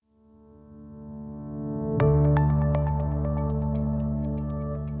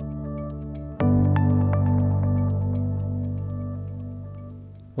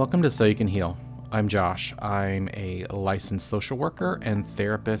Welcome to So You Can Heal. I'm Josh. I'm a licensed social worker and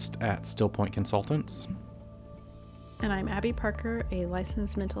therapist at Still Point Consultants. And I'm Abby Parker, a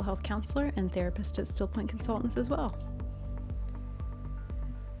licensed mental health counselor and therapist at Still Point Consultants as well.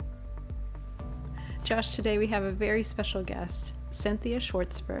 Josh, today we have a very special guest, Cynthia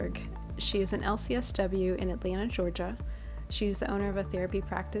Schwartzberg. She is an LCSW in Atlanta, Georgia. She's the owner of a therapy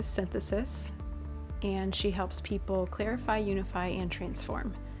practice, Synthesis, and she helps people clarify, unify, and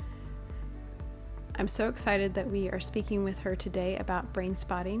transform. I'm so excited that we are speaking with her today about brain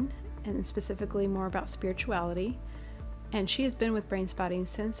spotting, and specifically more about spirituality. And she has been with brain spotting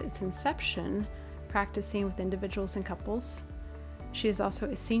since its inception, practicing with individuals and couples. She is also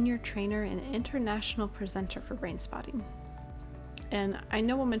a senior trainer and international presenter for brain spotting. And I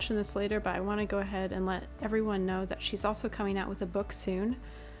know we'll mention this later, but I want to go ahead and let everyone know that she's also coming out with a book soon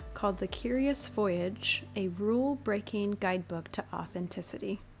called The Curious Voyage, a rule-breaking guidebook to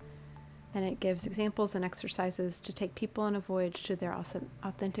authenticity. And it gives examples and exercises to take people on a voyage to their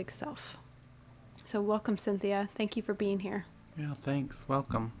authentic self. So welcome, Cynthia. Thank you for being here. Yeah, thanks.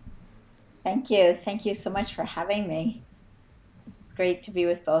 Welcome. Thank you. Thank you so much for having me. Great to be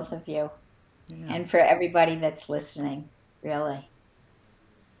with both of you. Yeah. And for everybody that's listening, really.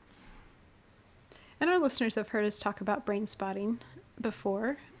 And our listeners have heard us talk about brain spotting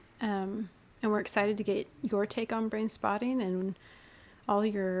before. And we're excited to get your take on brain spotting and all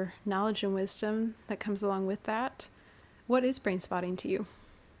your knowledge and wisdom that comes along with that. What is brain spotting to you?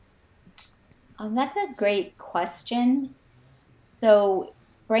 That's a great question. So,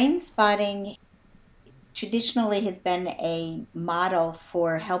 brain spotting traditionally has been a model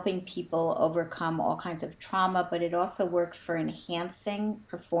for helping people overcome all kinds of trauma, but it also works for enhancing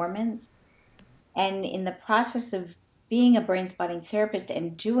performance. And in the process of being a brain spotting therapist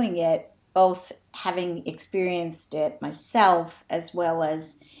and doing it, both having experienced it myself as well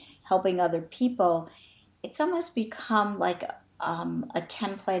as helping other people, it's almost become like a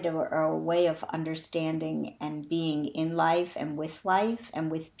template or a way of understanding and being in life and with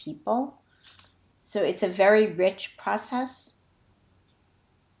people. So it's a very rich process.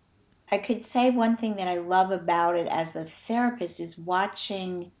 I could say one thing that I love about it as a therapist is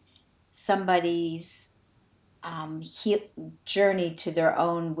watching somebody's journey to their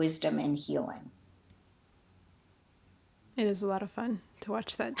own wisdom and healing. It is a lot of fun to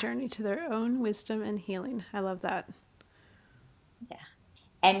watch that journey to their own wisdom and healing. I love that. Yeah.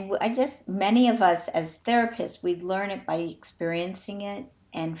 And many of us as therapists, we learn it by experiencing it.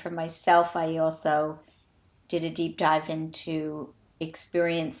 And for myself, I also did a deep dive into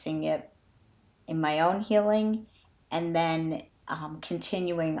experiencing it in my own healing and then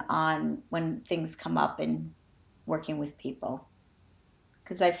continuing on when things come up and working with people.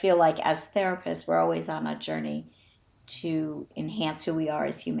 Because I feel like as therapists, we're always on a journey to enhance who we are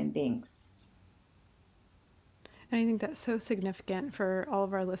as human beings. And I think that's so significant for all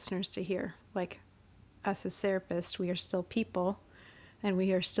of our listeners to hear. Like us as therapists, we are still people and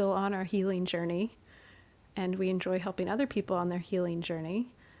we are still on our healing journey, and we enjoy helping other people on their healing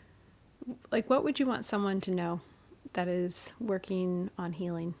journey. Like, what would you want someone to know that is working on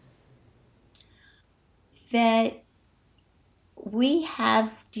healing? That we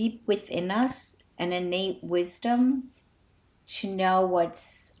have deep within us an innate wisdom to know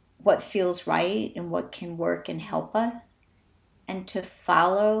what feels right and what can work and help us, and to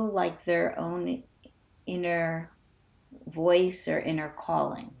follow like their own inner voice or inner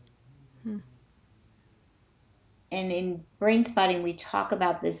calling. And in brain spotting, we talk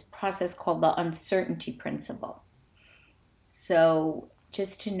about this process called the uncertainty principle. So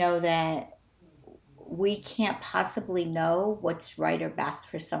just to know that we can't possibly know what's right or best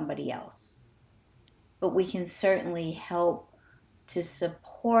for somebody else, but we can certainly help to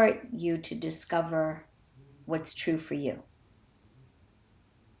support you to discover what's true for you.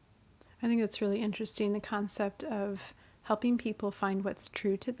 I think that's really interesting, the concept of helping people find what's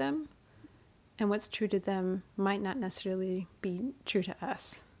true to them, and what's true to them might not necessarily be true to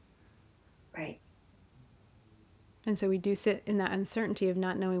us. Right. And so we do sit in that uncertainty of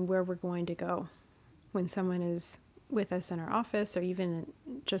not knowing where we're going to go when someone is with us in our office, or even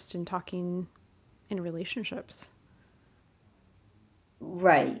just in talking in relationships.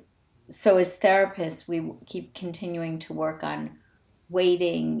 Right. So as therapists, we keep continuing to work on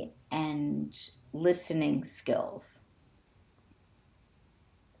waiting and listening skills.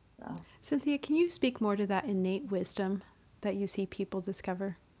 So. Cynthia, can you speak more to that innate wisdom that you see people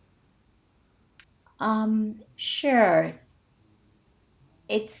discover? Sure.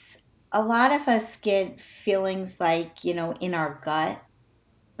 It's a lot of us get feelings like, in our gut,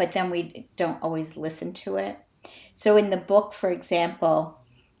 but then we don't always listen to it. So in the book, for example,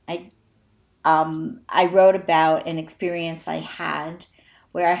 I I wrote about an experience I had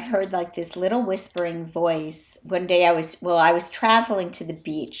where I heard like this little whispering voice. One day I was traveling to the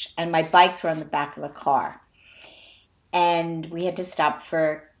beach and my bikes were on the back of the car. And we had to stop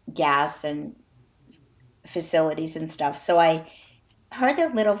for gas and facilities and stuff. So I heard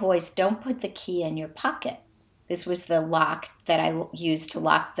a little voice, don't put the key in your pocket. This was the lock that I used to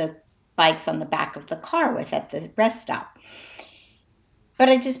lock the bikes on the back of the car with at the rest stop. But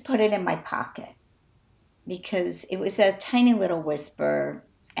I just put it in my pocket because it was a tiny little whisper,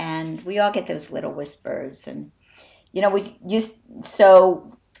 and we all get those little whispers. And, we used,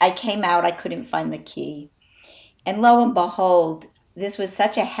 so I came out, I couldn't find the key. And lo and behold, this was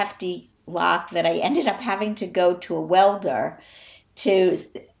such a hefty lock that I ended up having to go to a welder to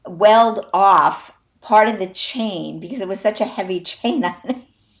weld off part of the chain because it was such a heavy chain on it.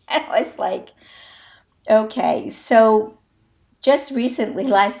 And I was like, okay. So just recently,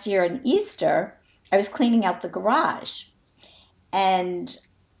 last year on Easter, I was cleaning out the garage and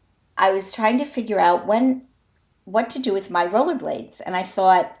I was trying to figure out what to do with my rollerblades. And I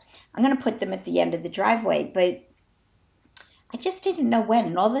thought, I'm going to put them at the end of the driveway, but I just didn't know when.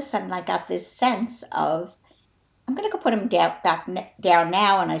 And all of a sudden, I got this sense of I'm going to go put them down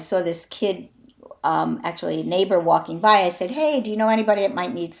now. And I saw this kid, actually a neighbor walking by. I said, hey, do you know anybody that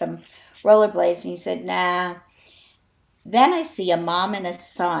might need some rollerblades? And he said, nah. Then I see a mom and a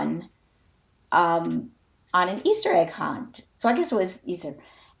son on an Easter egg hunt. So I guess it was Easter.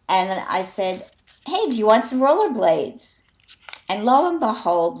 And I said, hey, do you want some rollerblades? And lo and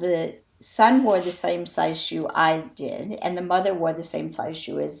behold, the son wore the same size shoe I did, and the mother wore the same size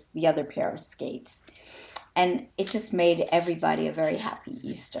shoe as the other pair of skates. And it just made everybody a very happy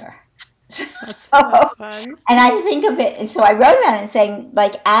Easter. That's fun. And I think of it, and so I wrote about it and saying,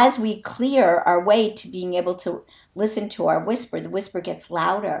 like, as we clear our way to being able to listen to our whisper, the whisper gets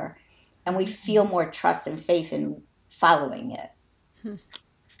louder, and we feel more trust and faith in following it.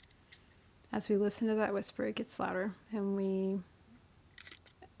 As we listen to that whisper, it gets louder, and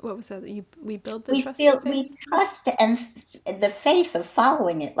what was that? We build the trust and faith? We trust and the faith of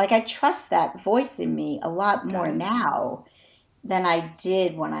following it. Like I trust that voice in me a lot more now than I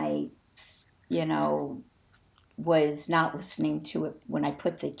did when I, was not listening to it when I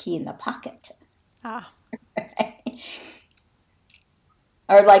put the key in the pocket.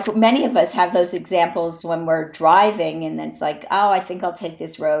 Or like many of us have those examples when we're driving and it's like, oh, I think I'll take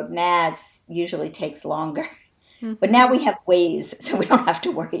this road. Nah, it usually takes longer. Mm-hmm. But now we have Waze, so we don't have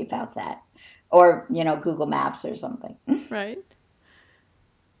to worry about that. Or, Google Maps or something. Right.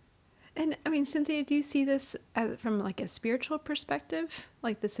 And I mean, Cynthia, do you see this from like a spiritual perspective?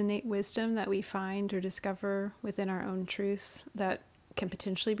 Like this innate wisdom that we find or discover within our own truths that can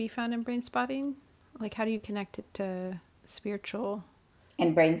potentially be found in brain spotting? Like how do you connect it to spiritual?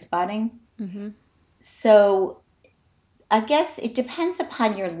 And brain spotting? Mm-hmm. So I guess it depends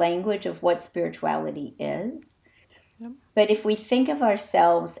upon your language of what spirituality is. Yep. But if we think of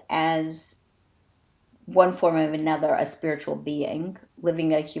ourselves as one form or another, a spiritual being,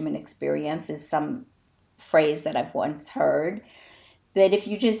 living a human experience is some phrase that I've once heard. But if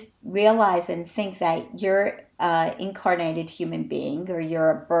you just realize and think that you're an incarnated human being or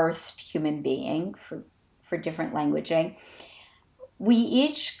you're a birthed human being for different languaging, we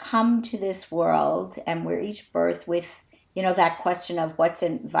each come to this world and we're each birthed with, that question of what's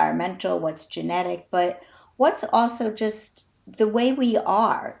environmental, what's genetic, but what's also just the way we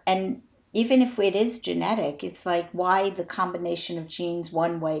are. And even if it is genetic, it's like why the combination of genes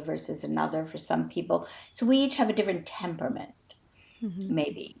one way versus another for some people. So we each have a different temperament,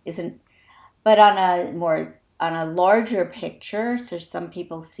 maybe, but on a larger picture, so some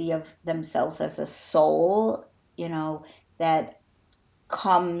people see of themselves as a soul, that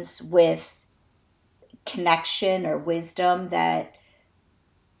comes with connection or wisdom that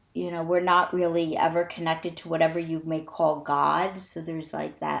we're not really ever connected to whatever you may call God. So there's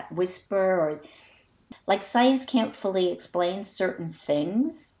like that whisper, or like science can't fully explain certain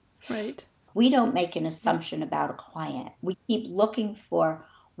things. Right. We don't make an assumption about a client. We keep looking for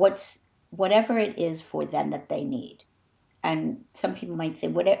whatever it is for them that they need. And some people might say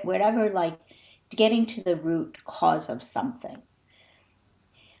whatever, like getting to the root cause of something.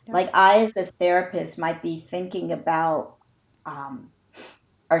 Yeah. Like I, as a therapist, might be thinking about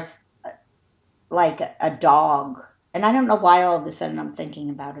or like a dog. And I don't know why all of a sudden I'm thinking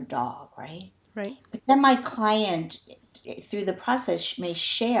about a dog, right? Right. But then my client, through the process, may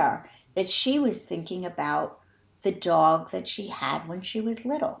share that she was thinking about the dog that she had when she was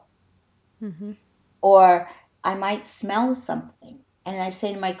little. Mm-hmm. Or I might smell something And I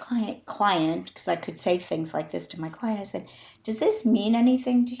say to my client, because I could say things like this to my client, I said, "Does this mean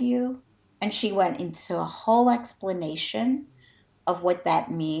anything to you?" And she went into a whole explanation of what that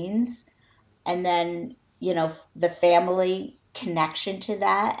means. And then, the family connection to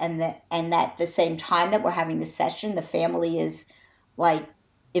that, and that the same time that we're having the session, the family is like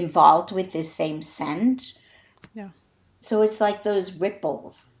involved with this same scent. Yeah. So it's like those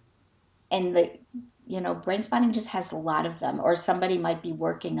ripples. And brain spotting just has a lot of them. Or somebody might be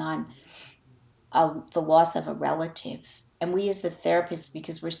working on the loss of a relative. And we, as the therapist,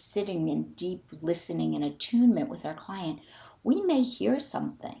 because we're sitting in deep listening and attunement with our client, we may hear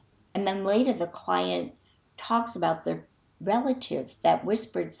something. And then later the client talks about their relative that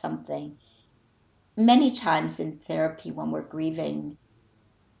whispered something. Many times in therapy, when we're grieving,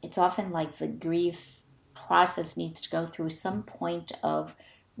 it's often like the grief process needs to go through some point of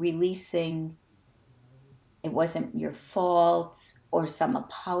releasing it wasn't your fault, or some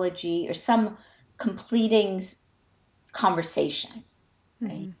apology, or some completing conversation,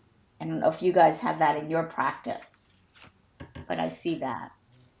 right? Hmm. I don't know if you guys have that in your practice, but I see that.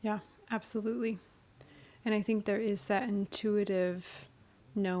 Yeah, absolutely. And I think there is that intuitive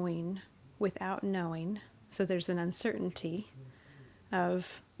knowing without knowing. So there's an uncertainty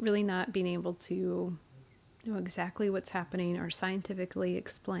of really not being able to know exactly what's happening or scientifically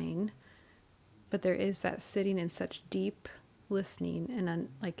explain. But there is that sitting in such deep listening and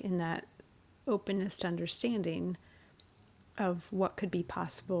like in that openness to understanding of what could be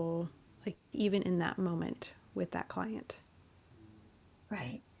possible, like even in that moment with that client.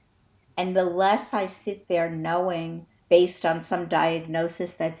 Right. And the less I sit there knowing based on some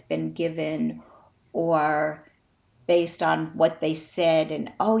diagnosis that's been given, or based on what they said, and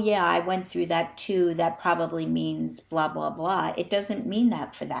oh yeah, I went through that too, that probably means blah blah blah. It doesn't mean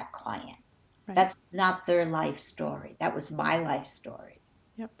that for that client. Right. That's not their life story. That was my life story.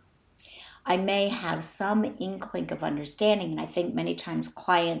 Yep. I may have some inkling of understanding, and I think many times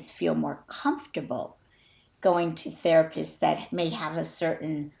clients feel more comfortable going to therapists that may have a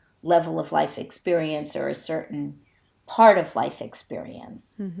certain level of life experience, or a certain part of life experience,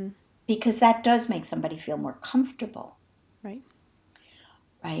 Mm-hmm. because that does make somebody feel more comfortable, Right.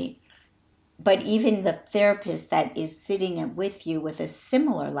 right? But even the therapist that is sitting with you with a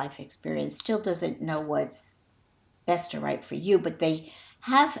similar life experience still doesn't know what's best or right for you, but they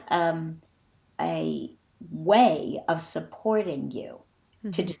have a way of supporting you to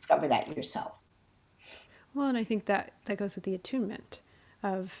Mm-hmm. discover that yourself. Well, and I think that goes with the attunement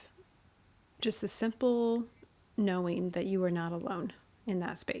of just the simple knowing that you are not alone in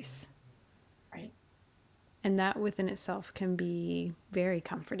that space. Right. And that within itself can be very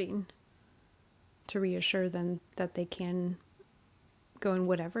comforting to reassure them that they can go in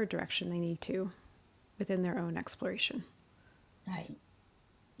whatever direction they need to within their own exploration. Right.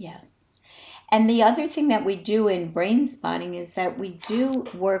 Yes. And the other thing that we do in brain spotting is that we do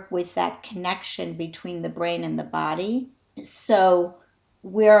work with that connection between the brain and the body. So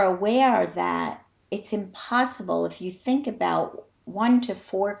we're aware that it's impossible, if you think about 1 to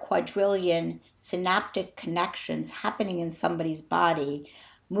 4 quadrillion synaptic connections happening in somebody's body,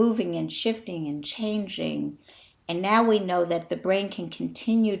 moving and shifting and changing. And now we know that the brain can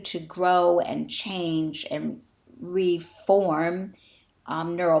continue to grow and change and reform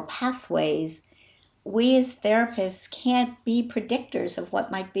neural pathways. We as therapists can't be predictors of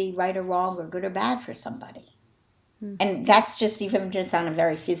what might be right or wrong or good or bad for somebody. Mm, And that's just on a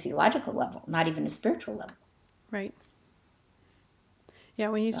very physiological level, not even a spiritual level. right. Yeah,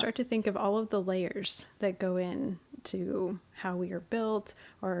 when you So, start to think of all of the layers that go in to how we are built,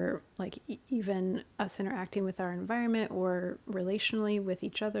 or like even us interacting with our environment or relationally with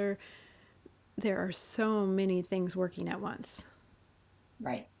each other, there are so many things working at once.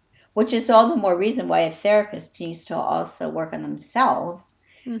 right. Which is all the more reason why a therapist needs to also work on themselves,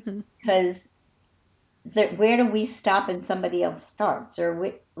 Mm-hmm. because where do we stop and somebody else starts? Or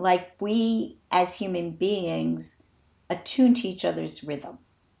we as human beings attune to each other's rhythm.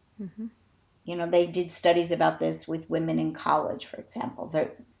 Mm-hmm. They did studies about this with women in college, for example,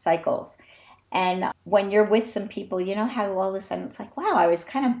 their cycles. And when you're with some people, you know how all of a sudden it's like, wow, I was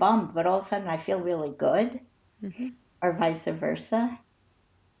kind of bummed, but all of a sudden I feel really good, Mm-hmm. or vice versa.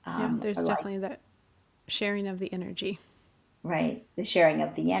 Yeah, there's Or like, definitely that sharing of the energy. right, the sharing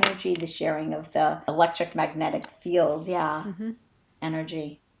of the energy, the sharing of the electric magnetic field. Yeah, Mm-hmm.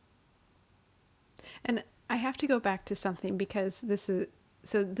 energy. And I have to go back to something because this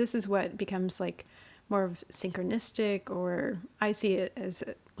is what becomes like more of synchronistic, or I see it as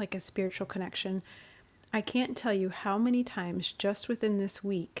like a spiritual connection. I can't tell you how many times just within this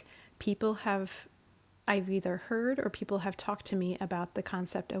week people have I've either heard or people have talked to me about the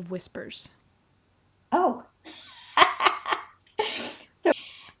concept of whispers. Oh, so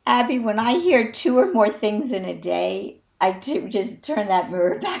Abby, when I hear two or more things in a day, just turn that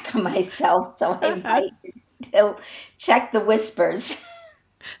mirror back on myself. So I invite you to check the whispers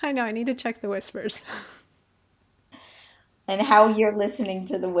I know, I need to check the whispers. and how you're listening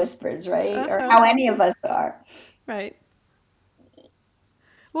to the whispers, right? Or Uh-huh. how any of us are. Right.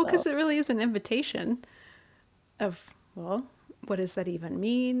 Well, So, because it really is an invitation of, well, what does that even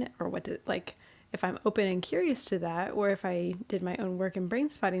mean? Or what did, like, if I'm open and curious to that, or if I did my own work in brain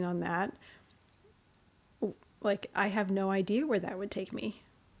spotting on that, like, I have no idea where that would take me.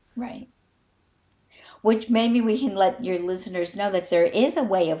 right. Which maybe we can let your listeners know that there is a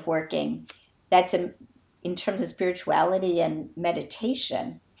way of working that's in terms of spirituality and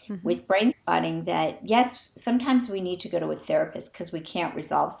meditation Mm-hmm. with brain spotting, that yes, sometimes we need to go to a therapist because we can't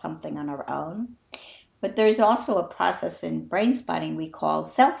resolve something on our own. But there's also a process in brain spotting we call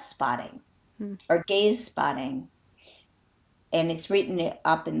self spotting or gaze spotting. And it's written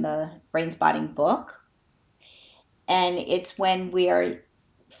up in the brain spotting book. And it's when we are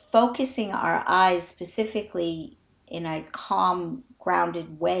focusing our eyes specifically in a calm,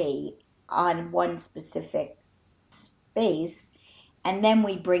 grounded way on one specific space, and then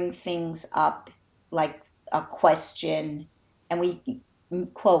we bring things up like a question and we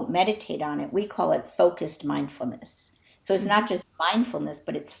quote meditate on it. We call it focused mindfulness. So it's Mm-hmm. not just mindfulness,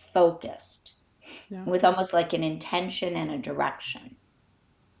 but it's focused Yeah. with almost like an intention and a direction.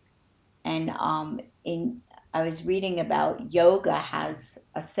 And in I was reading about yoga has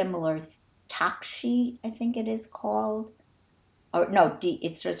a similar takshi, I think it is called, or no, D,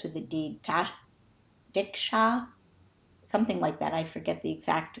 it starts with a D, diksha, something like that. I forget the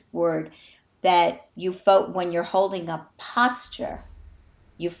exact word. That when you're holding a posture,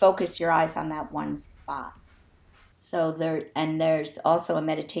 you focus your eyes on that one spot. So there's also a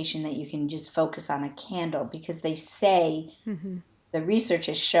meditation that you can just focus on a candle, because they say Mm-hmm. the research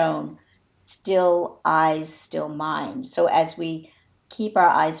has shown still eyes, still mind. So as we keep our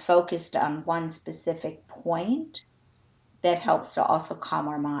eyes focused on one specific point, that helps to also calm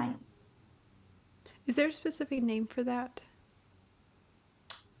our mind. Is there a specific name for that?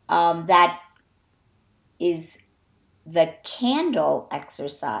 That is the candle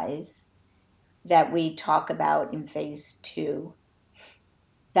exercise that we talk about in phase two.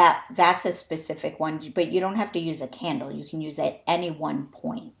 That's a specific one, but you don't have to use a candle. You can use it at any one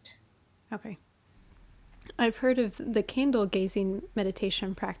point. Okay. I've heard of the candle gazing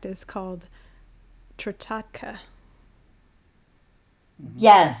meditation practice called Tritatka.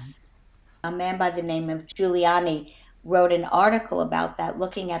 Yes, a man by the name of Giuliani wrote an article about that,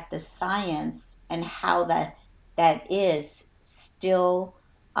 looking at the science and how that is still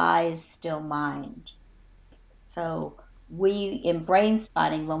eyes, still mind. So we in brain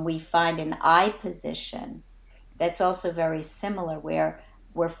spotting, when we find an eye position, that's also very similar, where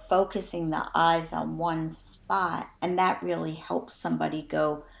we're focusing the eyes on one spot, and that really helps somebody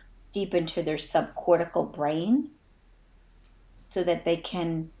go deep into their subcortical brain so that they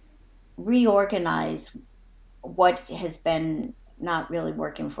can reorganize what has been not really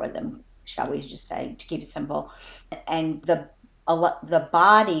working for them, shall we just say, to keep it simple, and the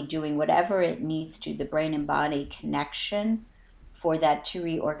body doing whatever it needs to, the brain and body connection, for that to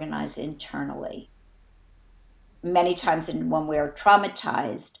reorganize internally. Many times when we're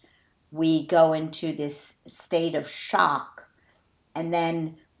traumatized, we go into this state of shock, and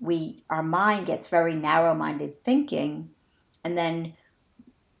then our mind gets very narrow-minded thinking, and then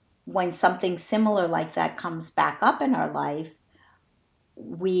when something similar like that comes back up in our life,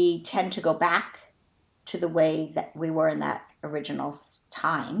 we tend to go back to the way that we were in that original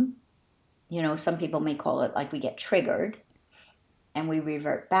time. Some people may call it like we get triggered and we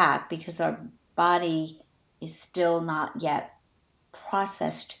revert back because our body is still not yet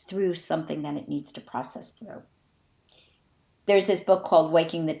processed through something that it needs to process through. There's this book called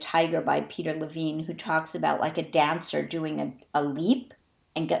Waking the Tiger by Peter Levine, who talks about like a dancer doing a leap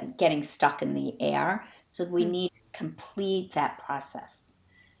and getting stuck in the air. So we need to complete that process.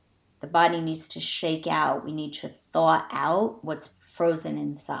 The body needs to shake out. We need to thaw out what's frozen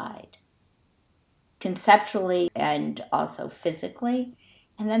inside, conceptually and also physically.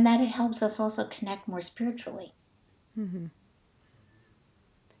 And then that helps us also connect more spiritually. Mm-hmm.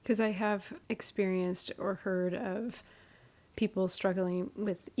 Because I have experienced or heard of people struggling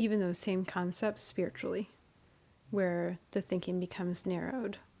with even those same concepts spiritually, where the thinking becomes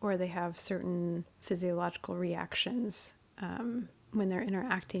narrowed or they have certain physiological reactions when they're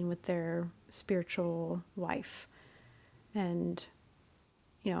interacting with their spiritual life. And,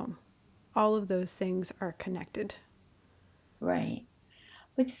 you know, all of those things are connected. Right.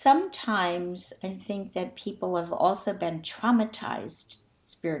 But sometimes I think that people have also been traumatized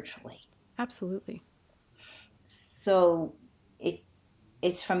spiritually. Absolutely. So it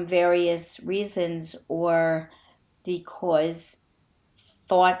it's from various reasons, or because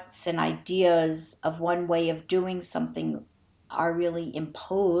thoughts and ideas of one way of doing something are really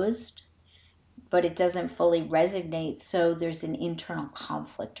imposed, but it doesn't fully resonate. So there's an internal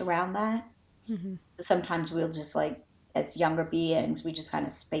conflict around that. Hmm. Sometimes we'll just like, as younger beings, we just kind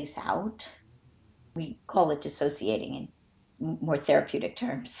of space out. We call it dissociating in more therapeutic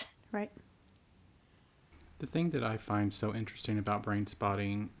terms. Right. The thing that I find so interesting about brain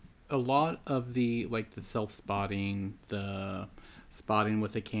spotting, a lot of the like the self spotting, the spotting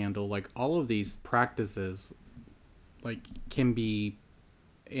with a candle, like all of these practices like can be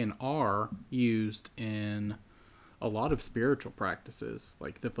and are used in a lot of spiritual practices,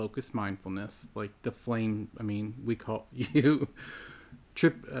 like the focused mindfulness, like the flame. I mean, we call you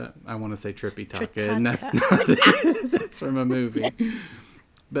trip. I want to say trippy taka, and that's Tritaka. not. That's from a movie.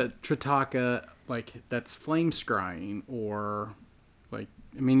 But Tritaka, like that's flame scrying, or like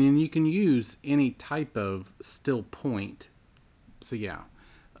I mean, and you can use any type of still point. So yeah,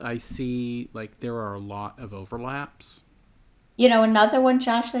 I see like there are a lot of overlaps. Another one,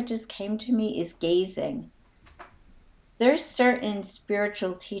 Josh, that just came to me is gazing. There's certain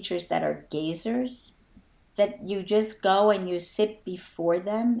spiritual teachers that are gazers, that you just go and you sit before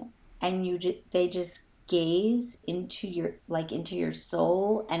them, and they just gaze into your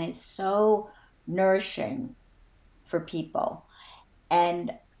soul, and it's so nourishing for people.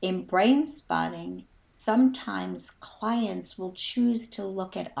 And in brain spotting, sometimes clients will choose to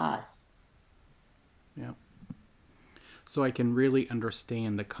look at us. Yeah. So I can really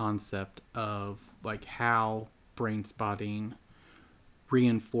understand the concept of like how brain spotting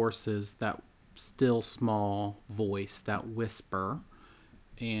reinforces that still small voice, that whisper,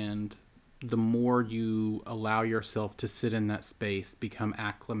 and the more you allow yourself to sit in that space, become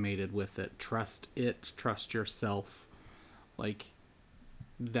acclimated with it, trust yourself, like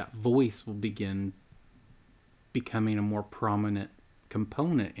that voice will begin becoming a more prominent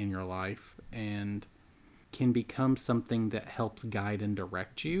component in your life and can become something that helps guide and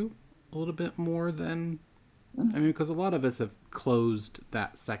direct you a little bit more than I mean, because a lot of us have closed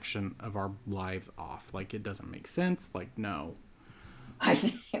that section of our lives off. Like, it doesn't make sense. Like, no.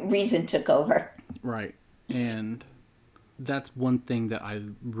 Reason took over. Right. And that's one thing that I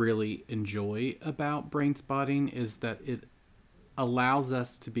really enjoy about brain spotting is that it allows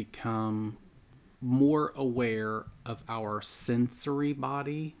us to become more aware of our sensory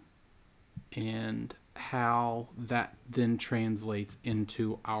body and how that then translates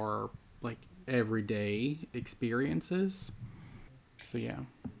into our like everyday experiences. So yeah.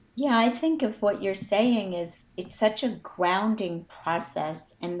 Yeah, I think of what you're saying is it's such a grounding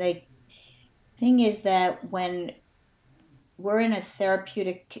process. And the thing is that when we're in a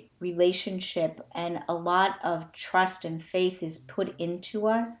therapeutic relationship and a lot of trust and faith is put into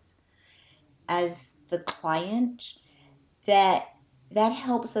us as the client, that that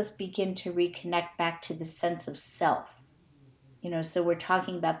helps us begin to reconnect back to the sense of self. So we're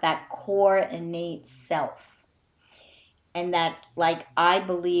talking about that core innate self, and that, like, I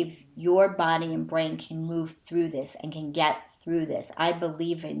believe your body and brain can move through this and can get through this. I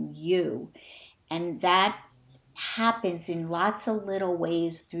believe in you. And that happens in lots of little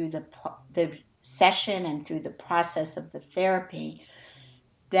ways through the session and through the process of the therapy,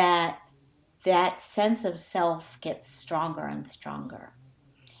 that that sense of self gets stronger and stronger.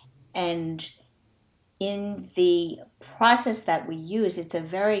 And in the process that we use, it's a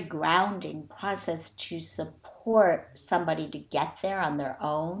very grounding process to support somebody to get there on their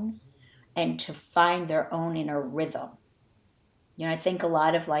own and to find their own inner rhythm. I think a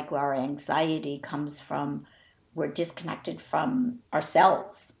lot of like our anxiety comes from we're disconnected from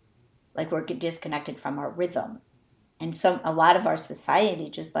ourselves, like we're disconnected from our rhythm. And so a lot of our society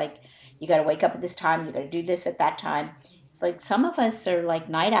just like, you got to wake up at this time, you got to do this at that time. It's like some of us are like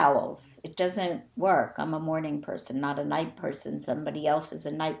night owls. It doesn't work. I'm a morning person, not a night person. Somebody else is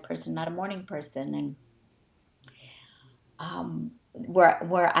a night person, not a morning person. And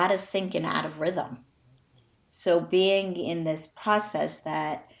we're out of sync and out of rhythm. So being in this process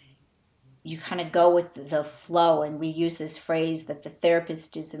that you kind of go with the flow, and we use this phrase that the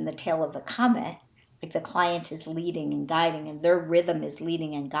therapist is in the tail of the comet, like the client is leading and guiding and their rhythm is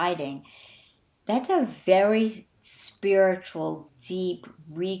leading and guiding. That's a very spiritual, deep,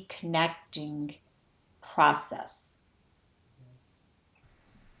 reconnecting process.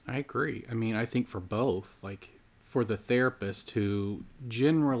 I agree. I mean, I think for both, like for the therapist who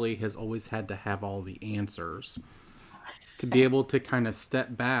generally has always had to have all the answers to be able to kind of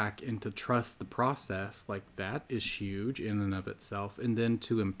step back and to trust the process, like that is huge in and of itself. And then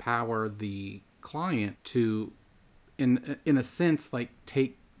to empower the client to, in a sense, like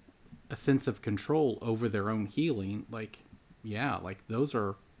take a sense of control over their own healing. Like, yeah, like those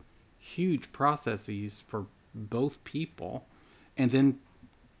are huge processes for both people. And then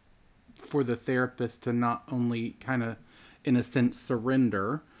for the therapist to not only kind of, in a sense,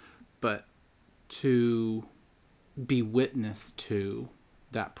 surrender, but to be witness to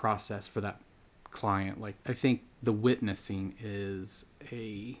that process for that client. Like, I think the witnessing is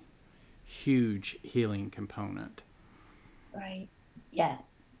a huge healing component. Right. Yes.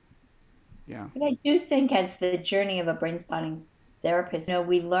 Yeah. But I do think as the journey of a brain spotting therapist,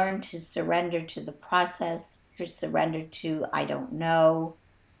 we learn to surrender to the process, to surrender to I don't know.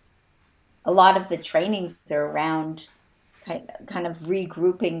 A lot of the trainings are around kind of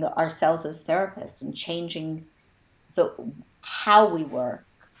regrouping ourselves as therapists and changing the how we work,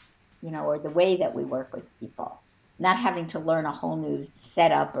 or the way that we work with people. Not having to learn a whole new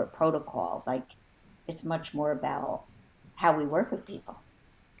setup or protocol. Like, it's much more about how we work with people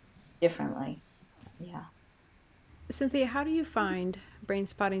differently. Yeah. Cynthia, how do you find brain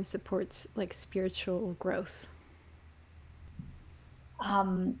spotting supports like spiritual growth?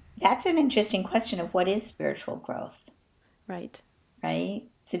 That's an interesting question of what is spiritual growth, Right. right?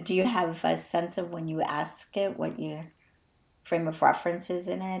 So do you have a sense of when you ask it, what your frame of reference is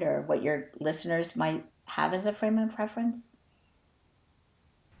in it, or what your listeners might have as a frame of reference?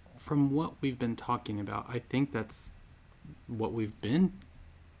 From what we've been talking about, I think that's what we've been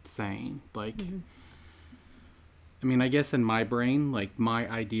saying. Like, I mean, I guess in my brain, like, my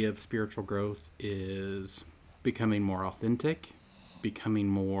idea of spiritual growth is becoming more authentic, becoming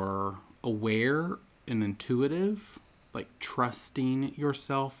more aware and intuitive, like trusting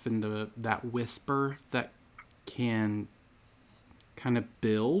yourself and that whisper that can kind of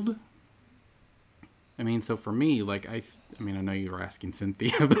build. I mean, so for me, like, I mean, I know you were asking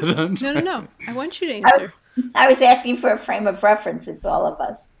Cynthia, but No. I want you to answer. I was asking for a frame of reference. It's all of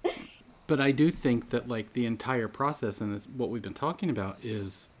us. But I do think that, like, the entire process and what we've been talking about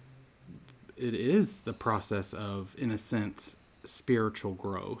is the process of, in a sense, spiritual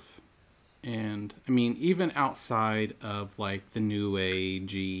growth. And I mean, even outside of like the new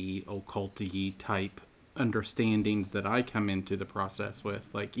agey, occulty type understandings that I come into the process with,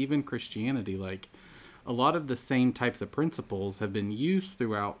 like even Christianity, like a lot of the same types of principles have been used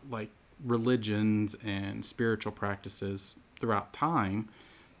throughout like religions and spiritual practices throughout time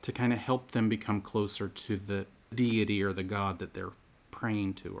to kind of help them become closer to the deity or the God that they're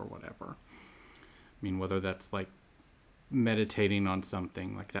praying to or whatever. I mean, whether that's like meditating on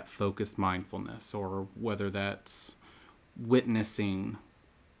something like that focused mindfulness, or whether that's witnessing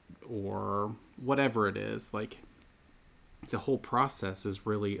or whatever it is, like the whole process is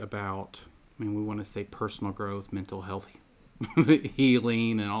really about, I mean, we want to say personal growth, mental health,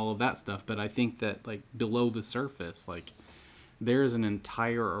 healing and all of that stuff, but I think that like below the surface, like there's an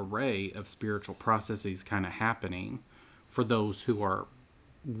entire array of spiritual processes kind of happening for those who are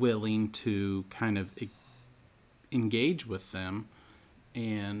willing to kind of engage with them,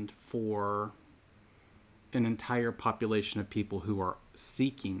 and for an entire population of people who are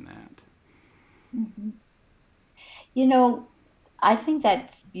seeking that. Mm-hmm. I think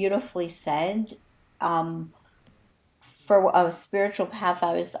that's beautifully said. For a spiritual path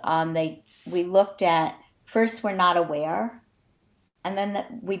I was on, we looked at first we're not aware, and then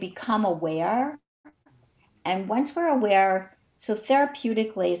that we become aware. And once we're aware, so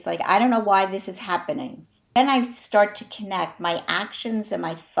therapeutically, it's like, I don't know why this is happening. Then I start to connect my actions and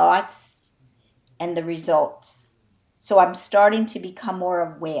my thoughts and the results. So I'm starting to become more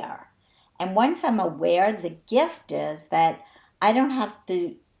aware. And once I'm aware, the gift is that I don't have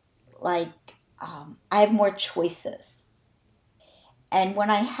to, like, I have more choices. And when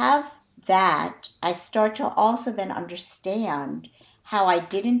I have that, I start to also then understand how I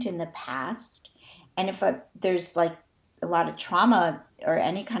didn't in the past. And if there's like a lot of trauma or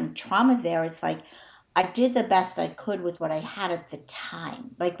any kind of trauma there, it's like I did the best I could with what I had at the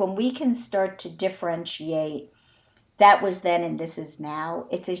time. Like when we can start to differentiate that was then and this is now,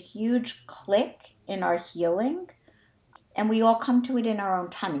 it's a huge click in our healing. And we all come to it in our own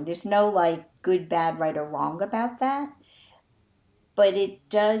timing. There's no like good, bad, right, or wrong about that. But it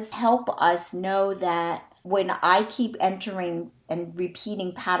does help us know that when I keep entering and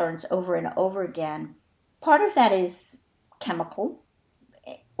repeating patterns over and over again, part of that is chemical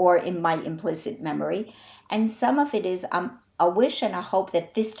or in my implicit memory, and some of it is a wish and a hope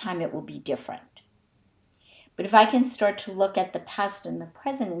that this time it will be different. But if I can start to look at the past and the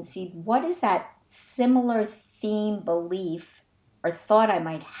present and see what is that similar theme, belief, or thought I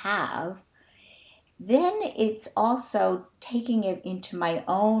might have, then it's also taking it into my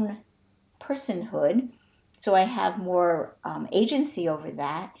own personhood. So I have more agency over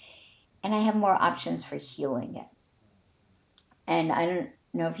that, and I have more options for healing it. And I don't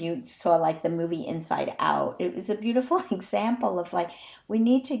know if you saw like the movie Inside Out. It was a beautiful example of like we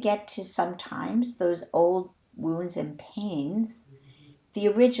need to get to sometimes those old wounds and pains, the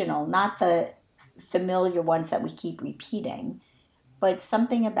original, not the familiar ones that we keep repeating, but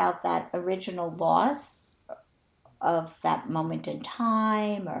something about that original loss of that moment in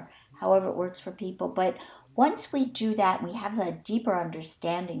time or however it works for people. But once we do that, we have a deeper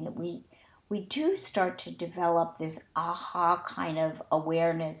understanding that we do start to develop this aha kind of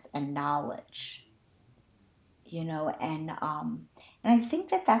awareness and knowledge, and I think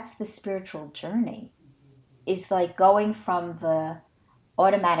that that's the spiritual journey, is like going from the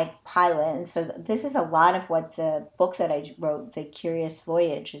automatic pilot. And so this is a lot of what the book that I wrote, The Curious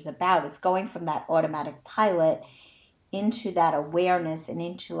Voyage, is about. It's going from that automatic pilot into that awareness and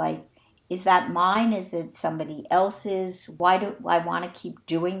into like, is that mine? Is it somebody else's? Why do I want to keep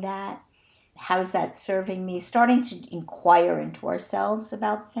doing that? How's that serving me? Starting to inquire into ourselves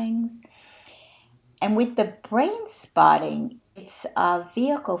about things. And with the brain spotting, it's a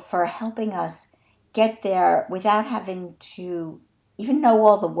vehicle for helping us get there without having to even know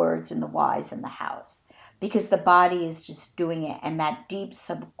all the words and the whys and the hows, because the body is just doing it. And that deep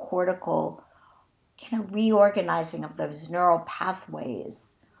subcortical kind of reorganizing of those neural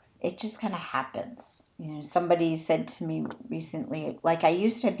pathways, it just kind of happens. Somebody said to me recently, like, I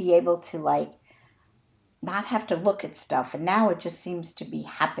used to be able to like not have to look at stuff, and now it just seems to be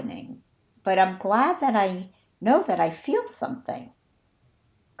happening. But I'm glad that I know that I feel something,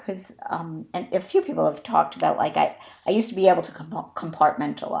 because and a few people have talked about like I used to be able to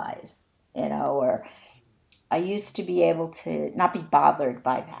compartmentalize, or I used to be able to not be bothered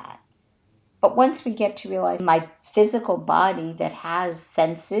by that. But once we get to realize my physical body that has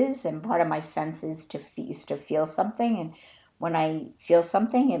senses, and part of my senses is to feel something, and when I feel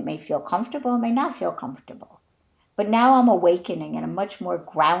something, it may feel comfortable, it may not feel comfortable. But now I'm awakening and I'm much more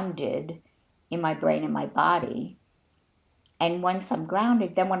grounded in my brain and my body. And once I'm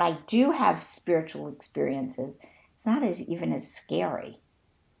grounded, then when I do have spiritual experiences, it's not even as scary.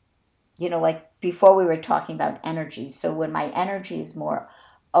 Like before we were talking about energy. So when my energy is more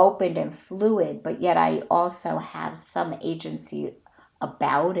open and fluid, but yet I also have some agency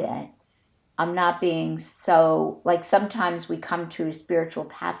about it, I'm not being so, like, sometimes we come to a spiritual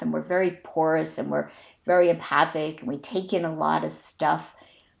path and we're very porous and we're very empathic and we take in a lot of stuff,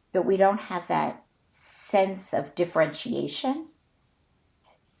 but we don't have that sense of differentiation.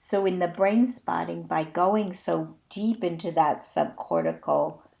 So in the brain spotting, by going so deep into that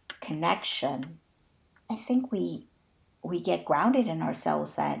subcortical connection, I think we get grounded in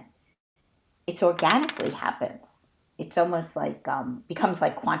ourselves, that it's organically happens. It's almost like becomes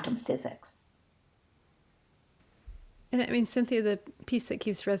like quantum physics. And I mean, Cynthia, the piece that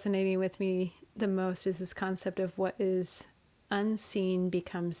keeps resonating with me the most is this concept of what is unseen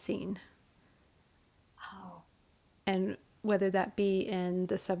becomes seen. Oh. And whether that be in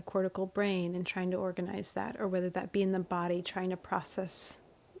the subcortical brain and trying to organize that, or whether that be in the body trying to process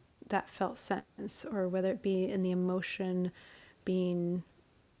that felt sense, or whether it be in the emotion being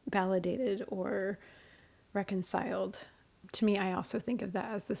validated or reconciled. To me, I also think of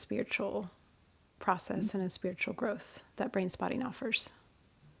that as the spiritual process and a spiritual growth that brain spotting offers.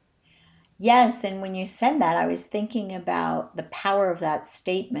 Yes, and when you said that, I was thinking about the power of that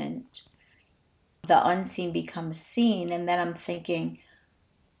statement, the unseen becomes seen, and then I'm thinking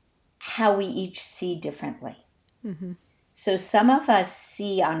how we each see differently. Mm-hmm. So some of us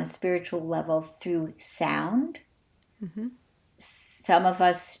see on a spiritual level through sound. Mm-hmm. Some of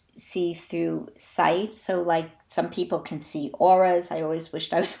us see through sight. So like some people can see auras. I always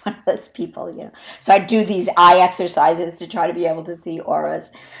wished I was one of those people. So I do these eye exercises to try to be able to see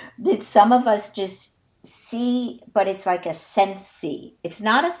auras. That some of us just see, but it's like a sense see. It's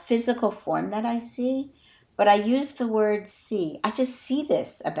not a physical form that I see, but I use the word see. I just see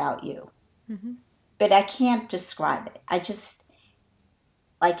this about you. Mm-hmm. But I can't describe it. I just,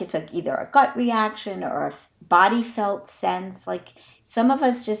 like, it's either a gut reaction or a body felt sense. Like some of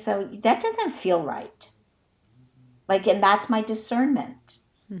us just so that doesn't feel right. Like, and that's my discernment.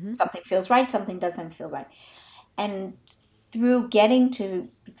 Mm-hmm. Something feels right, something doesn't feel right. And through getting to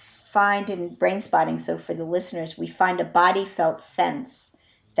find in brain spotting, so for the listeners, we find a body felt sense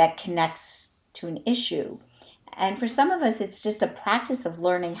that connects to an issue. And for some of us, it's just a practice of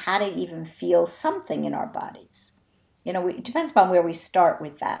learning how to even feel something in our bodies. It depends upon where we start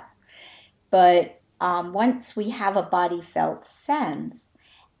with that. But once we have a body felt sense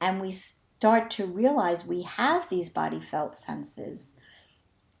and we start to realize we have these body felt senses,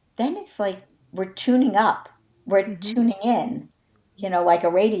 then it's like we're tuning up, we're tuning in, like a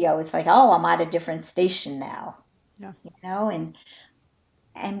radio. It's like, oh, I'm at a different station now, Yeah.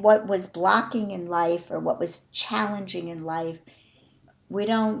 And what was blocking in life or what was challenging in life, we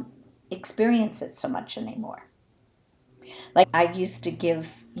don't experience it so much anymore. Like I used to give,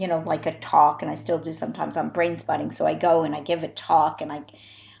 like a talk, and I still do sometimes on brain spotting. So I go and I give a talk, and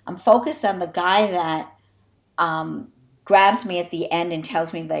I'm focused on the guy that um, grabs me at the end and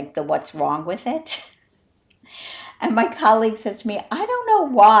tells me like the what's wrong with it. And my colleague says to me, I don't know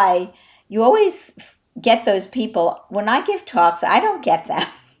why you always get those people. When I give talks, I don't get them.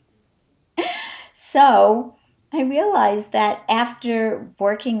 So I realized that after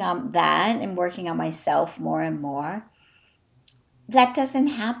working on that and working on myself more and more, that doesn't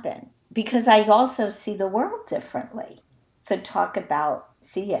happen because I also see the world differently. So talk about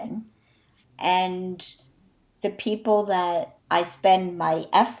seeing, and the people that I spend my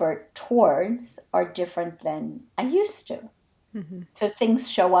effort towards are different than I used to. Mm-hmm. So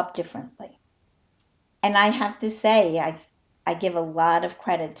things show up differently. And I have to say, I give a lot of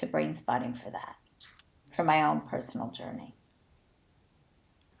credit to brain spotting for that, for my own personal journey.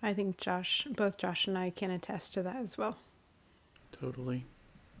 I think both Josh and I can attest to that as well. Totally.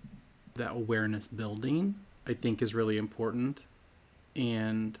 That awareness building, I think, is really important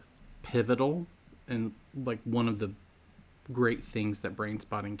and pivotal, and like one of the great things that brain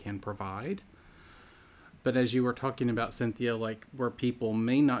spotting can provide. But as you were talking about, Cynthia, like where people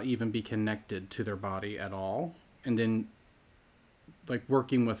may not even be connected to their body at all, and then like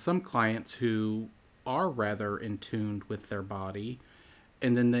working with some clients who are rather in tune with their body,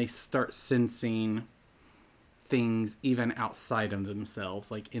 and then they start sensing things even outside of themselves,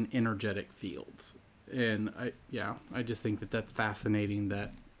 like in energetic fields. And I just think that that's fascinating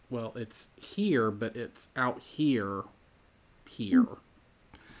that, well, it's here, but it's out here.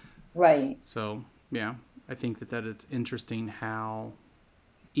 Right. So, yeah, I think that it's interesting how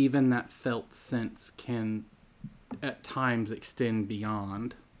even that felt sense can at times extend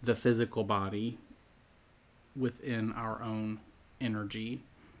beyond the physical body within our own energy,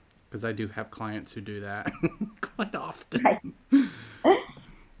 because I do have clients who do that quite often. Right.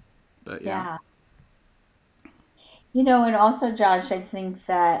 But yeah. Yeah. And also, Josh, I think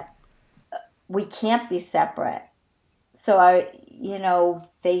that we can't be separate. So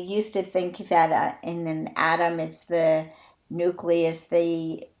they used to think that in an atom it's the nucleus,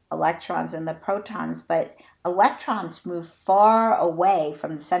 the electrons and the protons, but electrons move far away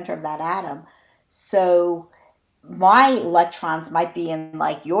from the center of that atom. So my electrons might be in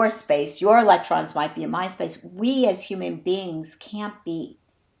like your space, your electrons might be in my space. We as human beings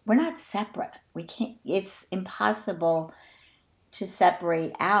we're not separate. We can't, it's impossible to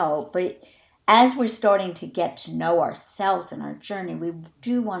separate out. But as we're starting to get to know ourselves and our journey, we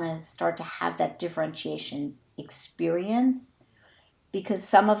do want to start to have that differentiation experience, because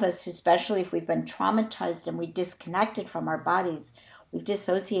some of us, especially if we've been traumatized and we disconnected from our bodies, we've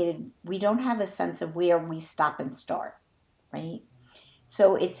dissociated, we don't have a sense of where we stop and start, right?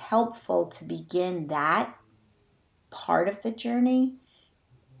 So it's helpful to begin that part of the journey,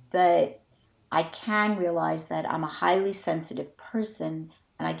 that I can realize that I'm a highly sensitive person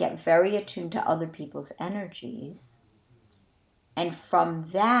and I get very attuned to other people's energies. And from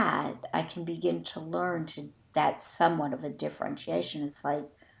that, I can begin to learn to that somewhat of a differentiation. It's like,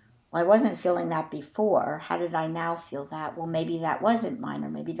 well, I wasn't feeling that before. How did I now feel that? Well, maybe that wasn't mine, or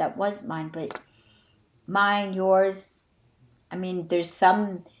maybe that was mine, but mine, yours. I mean, there's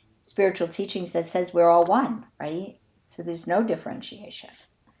some spiritual teachings that says we're all one, right? So there's no differentiation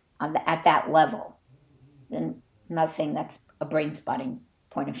at that level. And I'm not saying that's a brain spotting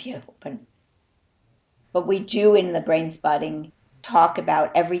point of view, but we do in the brain spotting talk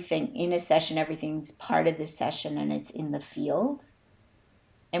about everything in a session. Everything's part of the session and it's in the field.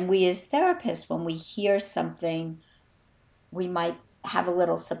 And we as therapists, when we hear something, we might have a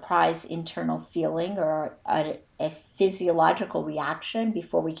little surprise internal feeling or a physiological reaction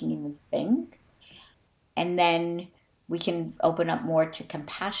before we can even think. And then we can open up more to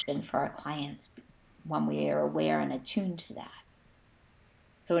compassion for our clients when we are aware and attuned to that.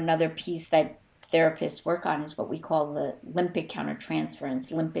 So another piece that therapists work on is what we call the limbic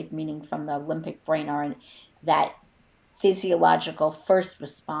countertransference. Limbic meaning from the limbic brain, or that physiological first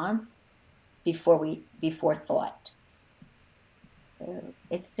response before thought.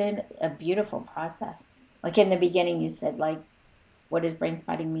 It's been a beautiful process. Like in the beginning, you said, like, what does brain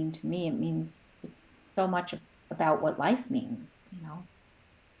spotting mean to me? It means so much about what life means,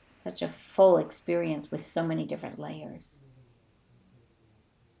 such a full experience with so many different layers.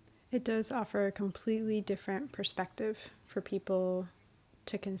 It does offer a completely different perspective for people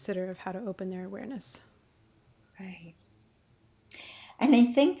to consider of how to open their awareness. Right. And I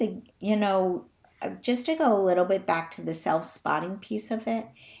think that, just to go a little bit back to the self spotting piece of it,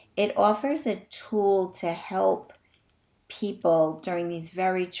 it offers a tool to help people during these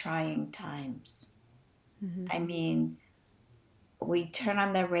very trying times. Mm-hmm. I mean, we turn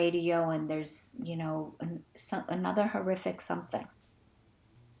on the radio and there's, another horrific something.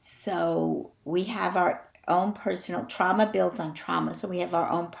 So we have our own personal trauma builds on trauma. So we have our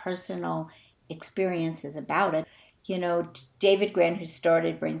own personal experiences about it. David Grant, who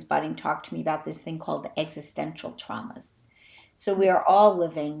started Brain Spotting, talked to me about this thing called existential traumas. So we are all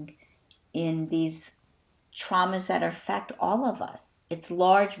living in these traumas that affect all of us. It's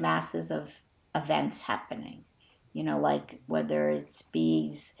large masses of events happening, like whether it's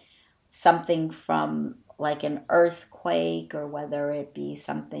something from like an earthquake, or whether it be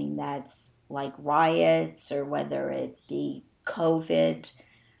something that's like riots, or whether it be COVID.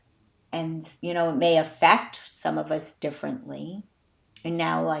 And, it may affect some of us differently. And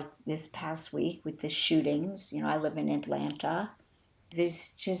now, like this past week with the shootings, I live in Atlanta, there's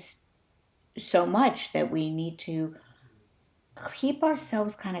just so much that we need to keep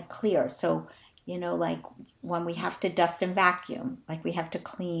ourselves kind of clear. So, like when we have to dust and vacuum, like we have to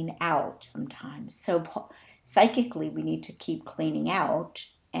clean out sometimes. So, psychically, we need to keep cleaning out.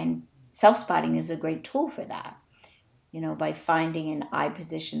 And self spotting is a great tool for that, by finding an eye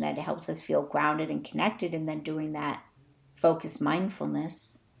position that helps us feel grounded and connected, and then doing that focused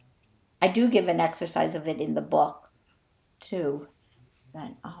mindfulness. I do give an exercise of it in the book too,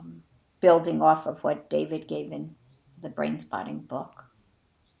 that building off of what David gave in the brain spotting book.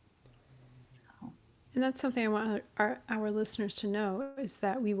 And that's something I want our listeners to know, is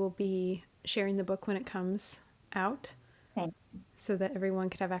that we will be sharing the book when it comes out. Thanks. So that everyone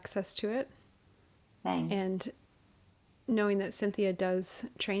could have access to it. Thanks. And knowing that Cynthia does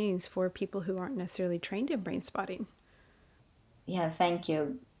trainings for people who aren't necessarily trained in brain spotting. Yeah, thank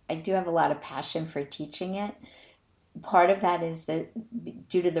you. I do have a lot of passion for teaching it. Part of that is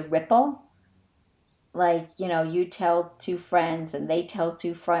due to the ripple. Like, you tell two friends and they tell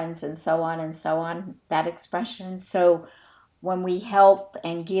two friends, and so on, that expression. So when we help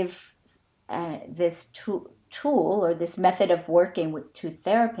and give this tool or this method of working to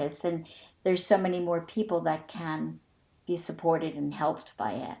therapists, then there's so many more people that can be supported and helped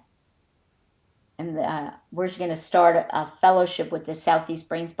by it. And we're going to start a fellowship with the Southeast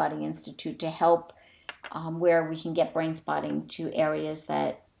Brain Spotting Institute to help where we can get brain spotting to areas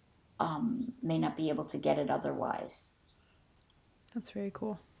that may not be able to get it otherwise. That's very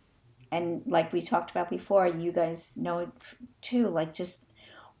cool. And like we talked about before, you guys know it too, like just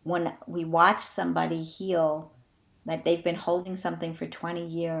when we watch somebody heal, that they've been holding something for 20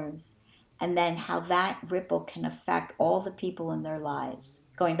 years, and then how that ripple can affect all the people in their lives,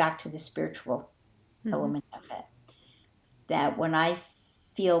 going back to the spiritual element of it. That when I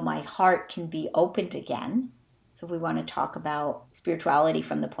feel my heart can be opened again, so we want to talk about spirituality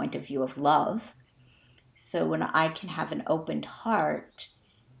from the point of view of love. So when I can have an opened heart,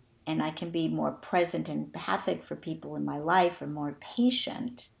 and I can be more present and empathic for people in my life, and more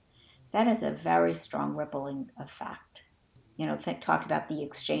patient, that is a very strong rippling effect. Talk about the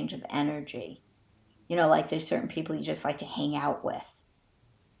exchange of energy. Like there's certain people you just like to hang out with.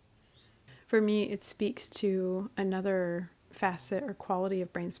 For me, it speaks to another facet or quality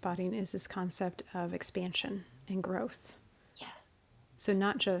of brain spotting, is this concept of expansion and growth. Yes. So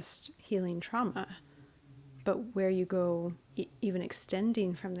not just healing trauma, but where you go even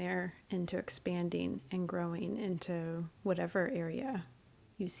extending from there into expanding and growing into whatever area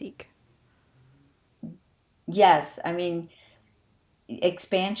you seek. Yes, I mean,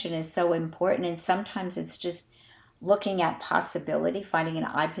 expansion is so important, and sometimes it's just looking at possibility, finding an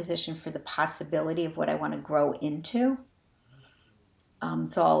eye position for the possibility of what I want to grow into.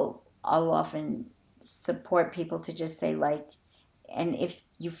 So I'll often support people to just say, like, and if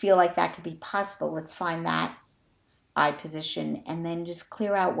you feel like that could be possible, let's find that eye position, and then just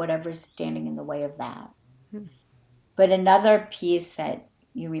clear out whatever's standing in the way of that. But another piece that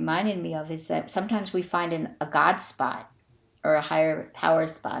you reminded me of is that sometimes we find a God spot, or a higher power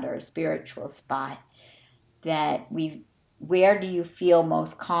spot, or a spiritual spot, that where do you feel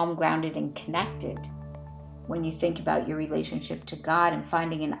most calm, grounded, and connected when you think about your relationship to God, and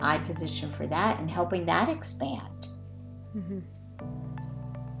finding an eye position for that and helping that expand.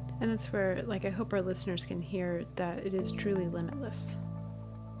 And that's where, like, I hope our listeners can hear that it is truly limitless.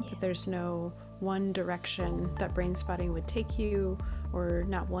 That there's no one direction that brain spotting would take you, or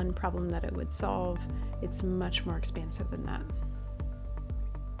not one problem that it would solve. It's much more expansive than that.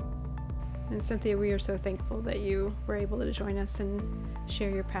 And Cynthia, we are so thankful that you were able to join us and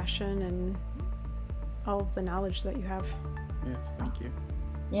share your passion and all of the knowledge that you have. Yes, thank you.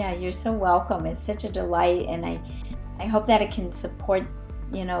 Yeah, you're so welcome. It's such a delight, and I hope that it can support,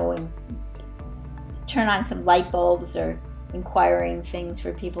 and turn on some light bulbs or inquiring things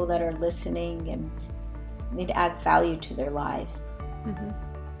for people that are listening, and it adds value to their lives. And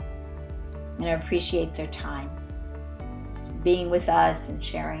I appreciate their time being with us and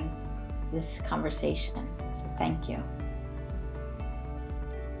sharing this conversation. So thank you.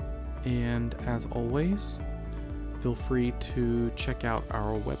 And as always, feel free to check out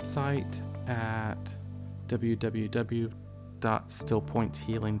our website at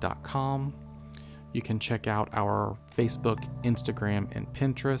www.stillpointhealing.com. You can check out our Facebook, Instagram, and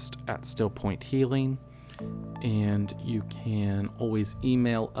Pinterest at Still Point Healing. And you can always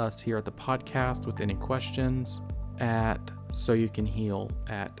email us here at the podcast with any questions at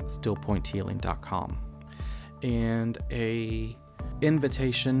soyoucanheal@stillpointhealing.com. And a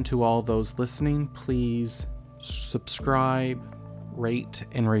invitation to all those listening, please subscribe, rate,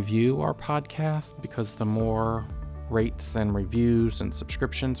 and review our podcast, because the more rates and reviews and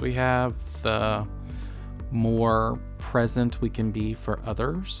subscriptions we have, the more present we can be for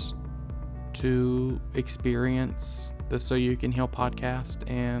others to experience the So You Can Heal podcast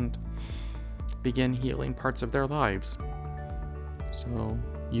and begin healing parts of their lives. So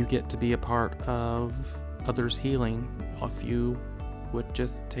you get to be a part of others' healing if you would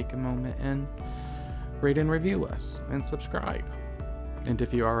just take a moment and rate and review us and subscribe. And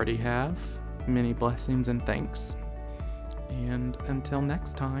if you already have, many blessings and thanks. And until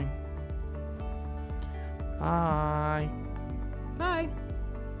next time, bye. Bye.